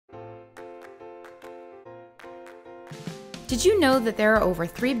Did you know that there are over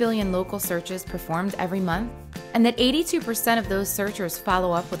 3 billion local searches performed every month, and that 82% of those searchers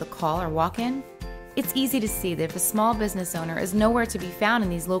follow up with a call or walk-in? It's easy to see that if a small business owner is nowhere to be found in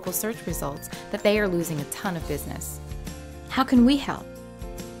these local search results, that they are losing a ton of business. How can we help?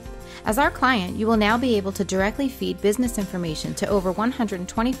 As our client, you will now be able to directly feed business information to over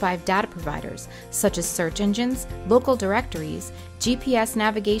 125 data providers, such as search engines, local directories, GPS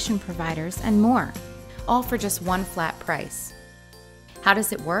navigation providers, and more, all for just one flat price. How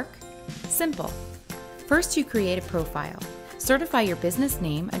does it work? Simple. First, you create a profile. Certify your business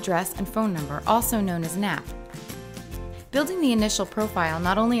name, address, and phone number, also known as NAP. Building the initial profile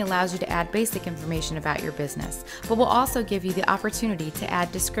not only allows you to add basic information about your business, but will also give you the opportunity to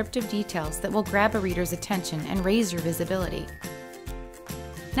add descriptive details that will grab a reader's attention and raise your visibility.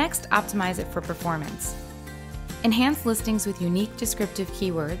 Next, optimize it for performance. Enhance listings with unique descriptive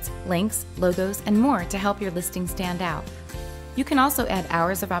keywords, links, logos, and more to help your listing stand out. You can also add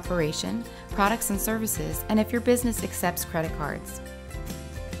hours of operation, products and services, and if your business accepts credit cards.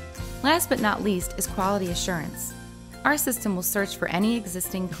 Last but not least is quality assurance. Our system will search for any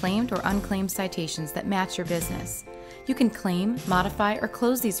existing claimed or unclaimed citations that match your business. You can claim, modify, or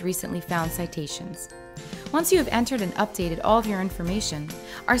close these recently found citations. Once you have entered and updated all of your information,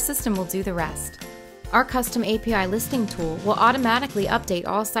 our system will do the rest. Our custom API listing tool will automatically update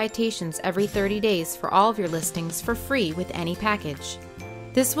all citations every 30 days for all of your listings for free with any package.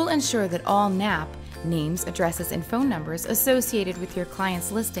 This will ensure that all NAP, names, addresses, and phone numbers associated with your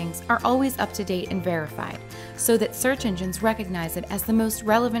client's listings are always up to date and verified, so that search engines recognize it as the most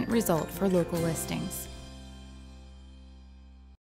relevant result for local listings.